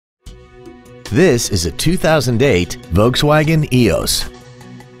This is a 2008 Volkswagen Eos.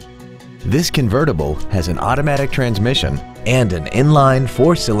 This convertible has an automatic transmission and an inline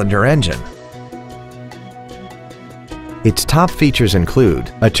 4-cylinder engine. Its top features include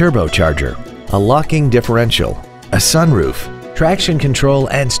a turbocharger, a locking differential, a sunroof, traction control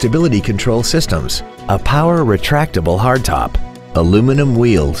and stability control systems, a power retractable hardtop, aluminum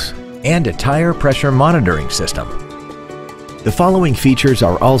wheels, and a tire pressure monitoring system. The following features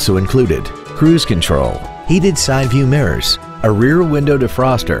are also included: cruise control, heated side view mirrors, a rear window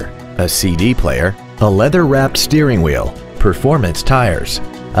defroster, a CD player, a leather-wrapped steering wheel, performance tires,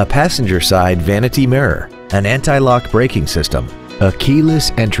 a passenger side vanity mirror, an anti-lock braking system, a keyless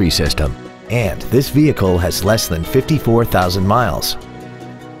entry system, and this vehicle has less than 54,000 miles.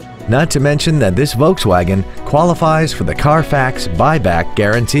 Not to mention that this Volkswagen qualifies for the Carfax buyback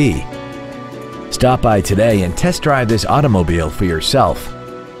guarantee. Stop by today and test drive this automobile for yourself.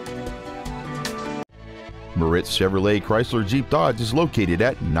 Moritz Chevrolet Chrysler Jeep Dodge is located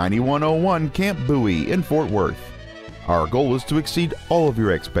at 9101 Camp Bowie in Fort Worth. Our goal is to exceed all of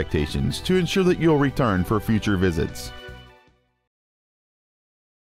your expectations to ensure that you'll return for future visits.